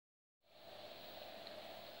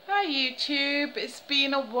Hi YouTube, it's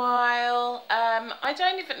been a while. I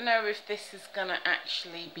don't even know if this is gonna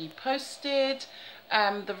actually be posted.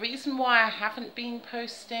 The reason why I haven't been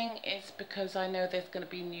posting is because I know there's gonna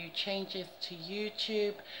be new changes to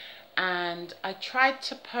YouTube, and I tried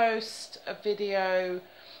to post a video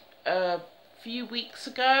a few weeks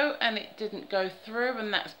ago and it didn't go through,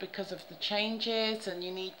 and that's because of the changes, and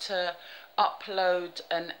you need to upload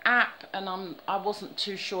an app, and I wasn't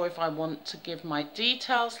too sure if I want to give my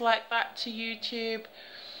details like that to YouTube,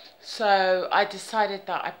 so I decided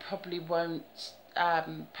that I probably won't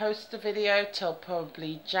post the video till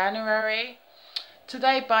probably January.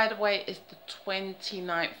 Today, by the way, is the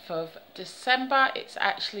 29th of December. It's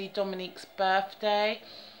actually Dominique's birthday.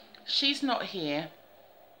 She's not here.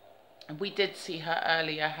 We did see her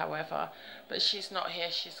earlier, however, but she's not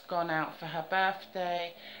here. She's gone out for her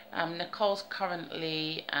birthday. Nicole's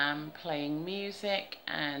currently playing music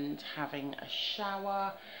and having a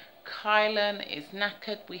shower. Kylan is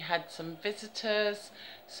knackered. We had some visitors,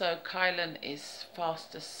 so Kylan is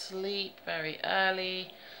fast asleep very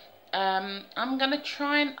early. I'm going to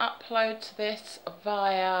try and upload this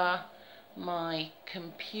via my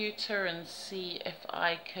computer and see if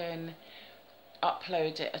I can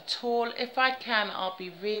upload it at all. If I can, I'll be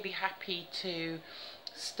really happy to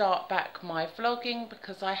start back my vlogging,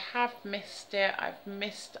 because I have missed it. I've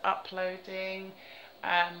missed uploading.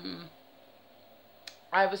 I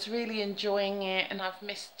was really enjoying it and I've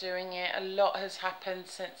missed doing it. A lot has happened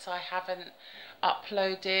since I haven't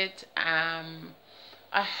uploaded.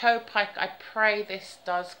 I hope, I pray this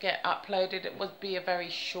does get uploaded. It would be a very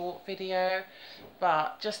short video,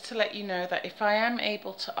 but just to let you know that if I am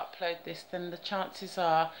able to upload this, then the chances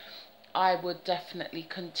are I would definitely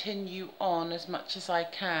continue on as much as I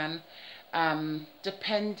can,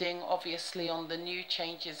 depending obviously on the new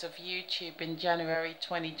changes of YouTube in January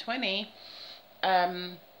 2020,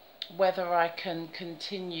 whether I can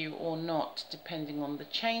continue or not, depending on the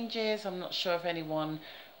changes. I'm not sure if anyone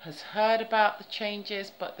has heard about the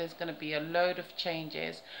changes, but there's going to be a load of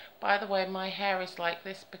changes. By the way, my hair is like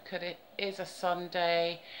this because it is a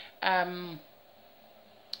Sunday. I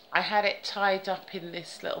had it tied up in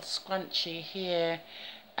this little scrunchie here.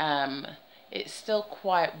 It's still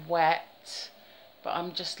quite wet, but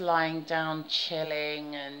I'm just lying down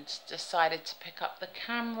chilling and decided to pick up the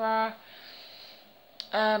camera.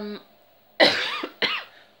 I've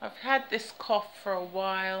had this cough for a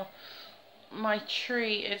while. My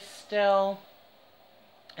tree is still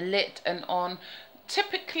lit and on.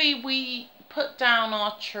 Typically we put down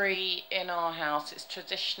our tree in our house. It's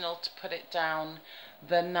traditional to put it down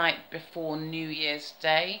the night before New Year's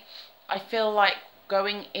Day. I feel like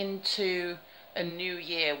going into a new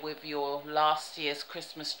year with your last year's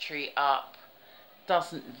Christmas tree up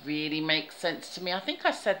doesn't really make sense to me. I think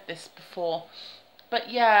I said this before, but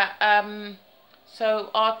yeah,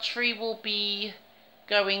 so our tree will be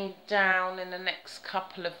going down in the next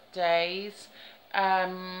couple of days. I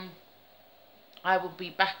will be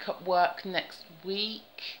back at work next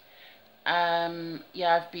week. Yeah,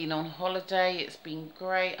 I've been on holiday. It's been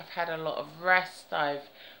great. I've had a lot of rest. I've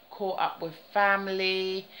caught up with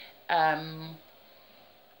family.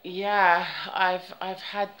 Yeah, I've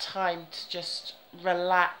had time to just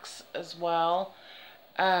relax as well.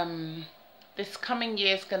 This coming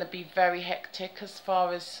year is going to be very hectic as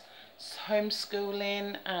far as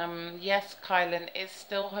homeschooling. Yes, Kylan is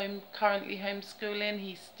still currently homeschooling.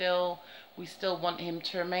 We still want him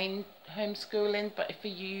to remain homeschooling, but if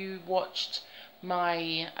you watched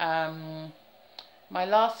my my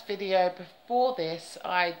last video before this,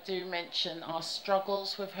 I do mention our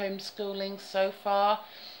struggles with homeschooling so far.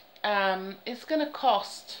 It's going to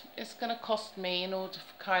cost me, in order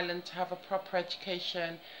for Kylan to have a proper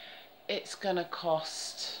education. It's going to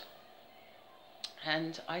cost,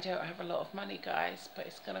 and I don't have a lot of money, guys, but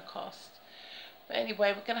it's going to cost. But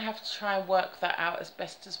anyway, we're going to have to try and work that out as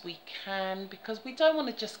best as we can, because we don't want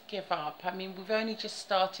to just give up. I mean, we've only just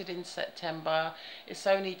started in September. It's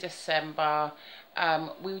only December.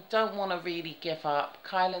 We don't want to really give up.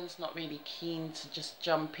 Kylan's not really keen to just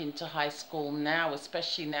jump into high school now,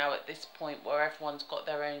 especially now at this point where everyone's got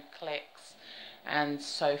their own cliques and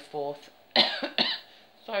so forth.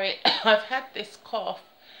 Sorry, I've had this cough.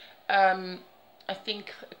 I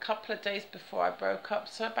think a couple of days before I broke up,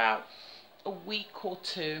 so about a week or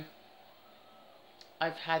two,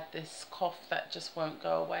 I've had this cough that just won't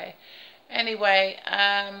go away. Anyway,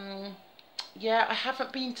 yeah, I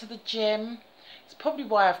haven't been to the gym. It's probably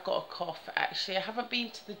why I've got a cough, actually. I haven't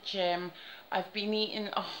been to the gym. I've been eating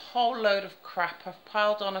a whole load of crap. I've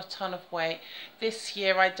piled on a ton of weight. This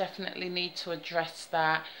year I definitely need to address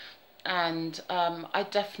that. and I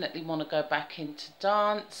definitely want to go back into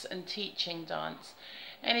dance and teaching dance.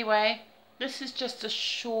 Anyway, this is just a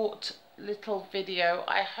short little video.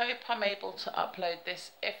 I hope I'm able to upload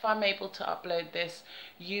this. If I'm able to upload this,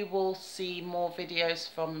 you will see more videos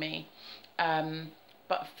from me.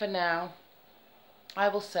 But for now, I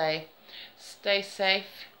will say, stay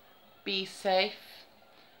safe, be safe,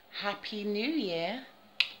 Happy New Year,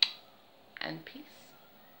 and peace.